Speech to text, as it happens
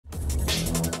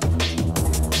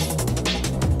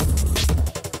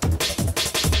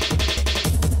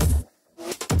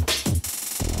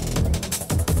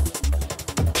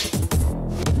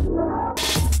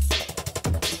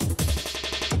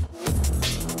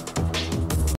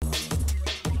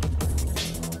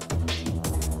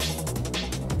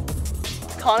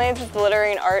Colonnades is the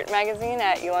literary and art magazine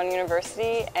at Elon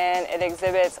University, and it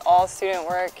exhibits all student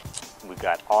work. We've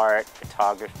got art,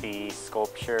 photography,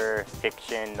 sculpture,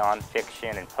 fiction,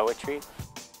 nonfiction, and poetry.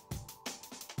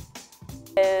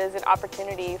 It is an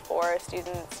opportunity for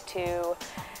students to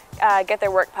get their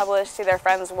work published, see their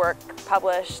friends' work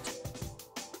published.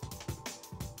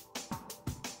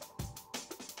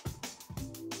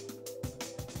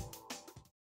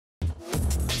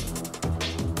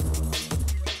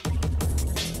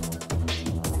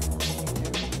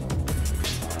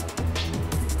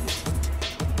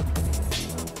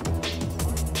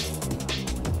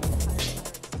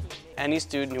 Any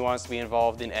student who wants to be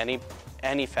involved in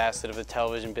any facet of the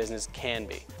television business can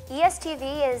be.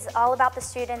 ESTV is all about the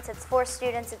students, it's for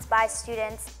students, it's by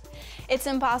students. It's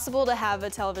impossible to have a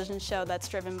television show that's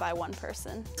driven by one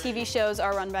person. TV shows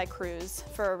are run by crews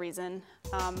for a reason.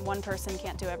 One person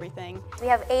can't do everything. We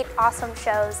have 8 awesome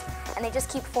shows, and they just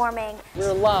keep forming.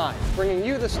 We're live, bringing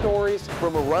you the stories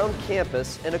from around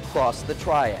campus and across the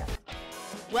Triad.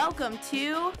 Welcome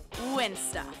to Win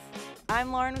Stuff.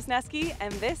 I'm Lauren Wisniewski,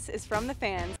 and this is From the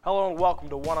Fans. Hello and welcome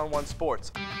to One-on-One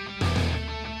Sports.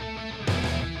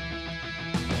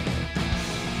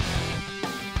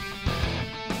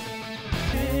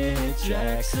 Hey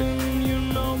Jackson, you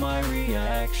know my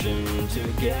reaction to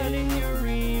getting your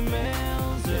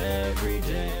emails every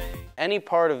day. Any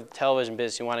part of the television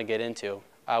business you want to get into,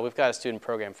 we've got a student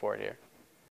program for it here.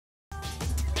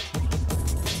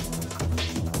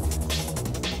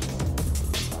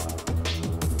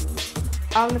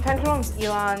 The Pendulum's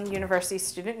Elon University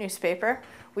student newspaper.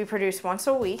 We produce once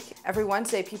a week. Every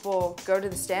Wednesday, people go to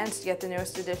the stands to get the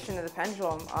newest edition of the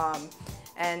Pendulum.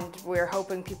 And we're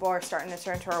hoping people are starting to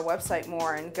turn to our website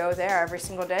more and go there every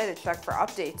single day to check for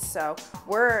updates. So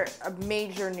we're a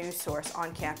major news source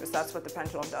on campus. That's what the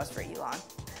Pendulum does for Elon.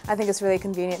 I think it's really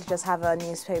convenient to just have a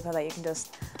newspaper that you can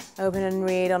just open and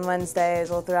read on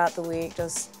Wednesdays or throughout the week,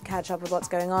 just catch up with what's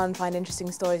going on, find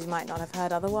interesting stories you might not have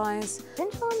heard otherwise.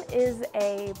 Pendulum is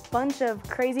a bunch of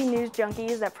crazy news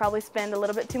junkies that probably spend a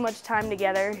little bit too much time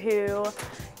together who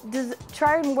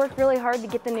try and work really hard to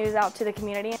get the news out to the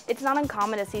community. It's not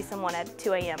uncommon to see someone at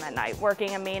 2 a.m. at night working.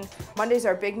 Monday's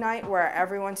our big night where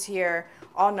everyone's here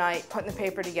all night putting the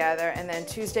paper together, and then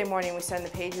Tuesday morning we send the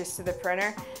pages to the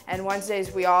printer, and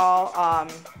Wednesdays we all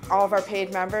of our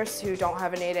paid members who don't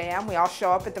have an 8 a.m., we all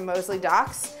show up at the Mosley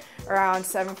docks around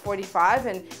 7:45,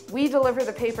 and we deliver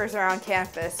the papers around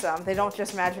campus. They don't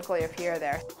just magically appear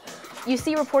there. You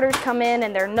see reporters come in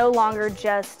and they're no longer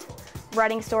just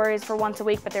writing stories for once a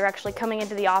week, but they're actually coming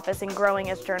into the office and growing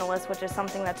as journalists, which is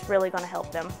something that's really going to help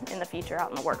them in the future out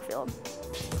in the work field.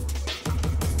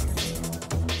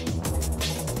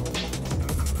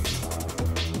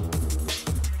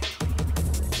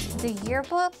 The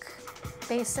yearbook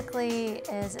basically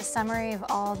is a summary of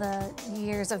all the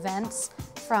year's events,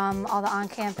 from all the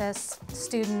on-campus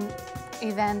student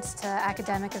events to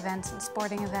academic events and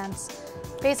sporting events.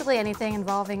 Basically anything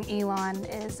involving Elon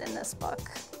is in this book.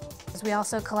 We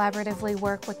also collaboratively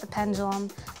work with the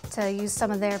Pendulum to use some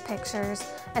of their pictures,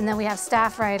 and then we have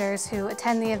staff writers who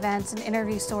attend the events and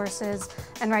interview sources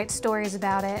and write stories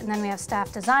about it, and then we have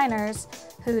staff designers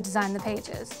who design the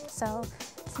pages. So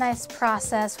it's a nice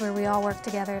process where we all work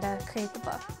together to create the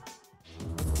book.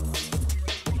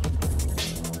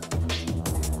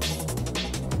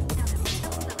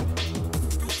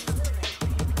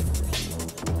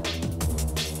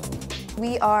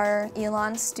 We are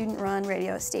Elon's student-run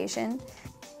radio station.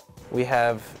 We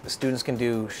have, students can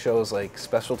do shows like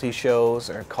specialty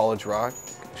shows or college rock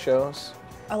shows.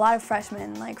 A lot of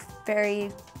freshmen, like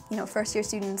very, first-year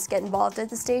students get involved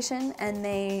at the station, and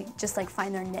they just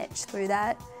find their niche through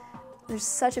that. There's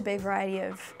such a big variety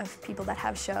of people that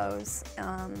have shows.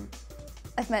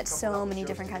 I've met so many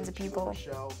different kinds of people.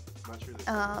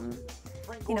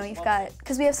 You've got,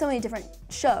 because we have so many different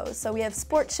shows. So we have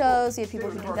sports shows, we have people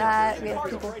who do that, we have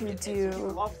people who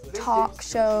do talk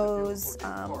shows,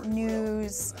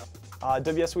 news.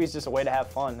 WSOE is just a way to have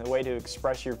fun, a way to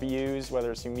express your views, whether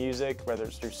it's through music, whether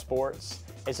it's through sports.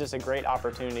 It's just a great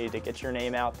opportunity to get your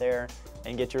name out there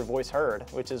and get your voice heard,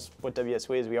 which is what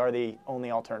WSOE is. We are the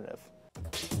only alternative.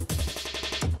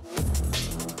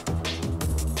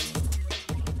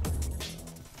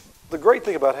 The great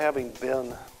thing about having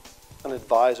been an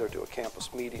advisor to a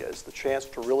campus media is the chance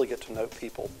to really get to know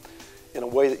people in a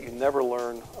way that you never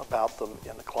learn about them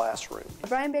in the classroom.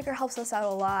 Brian Baker helps us out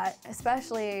a lot,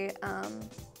 especially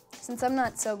since I'm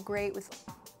not so great with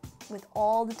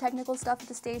all the technical stuff at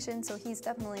the station, so he's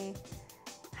definitely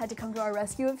had to come to our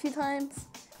rescue a few times.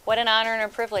 What an honor and a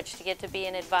privilege to get to be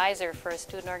an advisor for a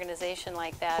student organization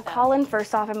like that. Colin,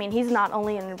 first off, I mean, he's not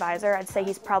only an advisor, I'd say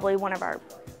he's probably one of our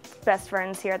best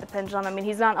friends here at the Pendulum. I mean,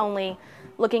 he's not only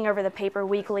looking over the paper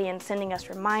weekly and sending us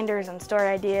reminders and story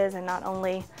ideas, and not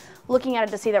only looking at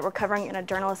it to see that we're covering it in a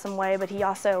journalism way, but he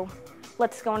also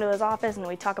lets us go into his office and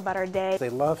we talk about our day. They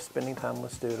love spending time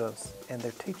with students, and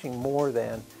they're teaching more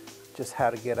than just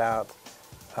how to get out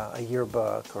a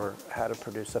yearbook or how to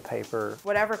produce a paper.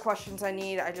 Whatever questions I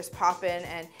need, I just pop in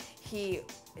and he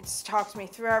just talks me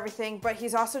through everything, but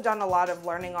he's also done a lot of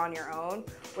learning on your own,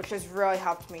 which has really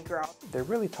helped me grow. They're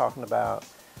really talking about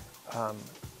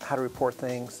how to report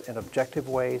things in objective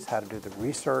ways, how to do the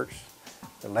research,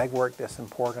 the legwork that's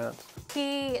important.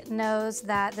 He knows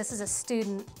that this is a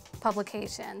student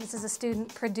publication. This is a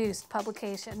student-produced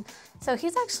publication. So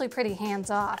he's actually pretty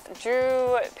hands-off.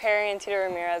 Drew, Perry, and Tito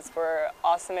Ramirez were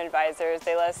awesome advisors.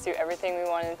 They let us do everything we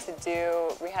wanted to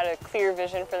do. We had a clear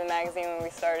vision for the magazine when we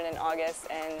started in August,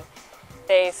 and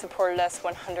they supported us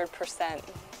 100%.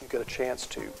 You get a chance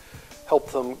to help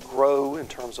them grow in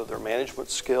terms of their management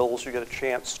skills. You get a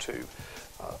chance to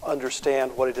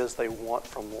understand what it is they want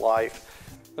from life.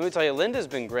 Let me tell you, Linda's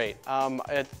been great.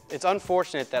 It's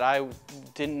unfortunate that I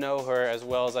didn't know her as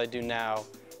well as I do now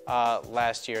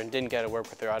last year and didn't get to work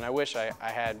with her, and I wish I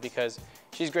had, because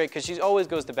she's great, because she always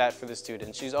goes to bat for the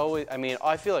students. She's always, I mean,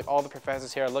 I feel like all the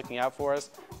professors here are looking out for us,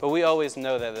 but we always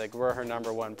know that like, we're her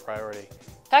 #1 priority.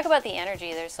 Talk about the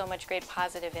energy. There's so much great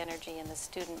positive energy in the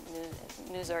student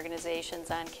news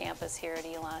organizations on campus here at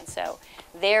Elon. So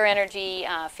their energy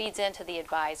feeds into the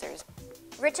advisors.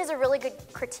 Rich is a really good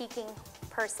critiquing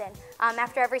person.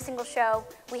 After every single show,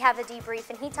 we have a debrief,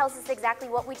 and he tells us exactly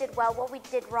what we did well, what we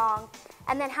did wrong,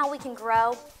 and then how we can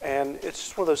grow. And it's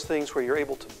just one of those things where you're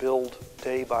able to build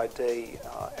day by day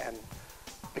and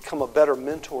become a better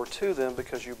mentor to them,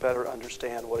 because you better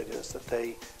understand what it is that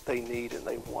they need and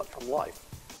they want from life.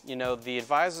 You know, the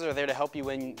advisors are there to help you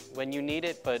when you need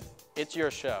it, but it's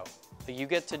your show. You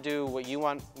get to do what you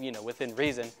want, you know, within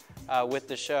reason with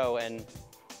the show, and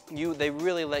they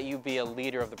really let you be a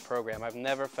leader of the program. I've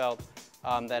never felt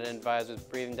that an advisor is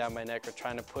breathing down my neck or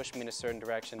trying to push me in a certain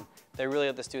direction. They really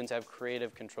let the students have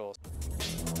creative control.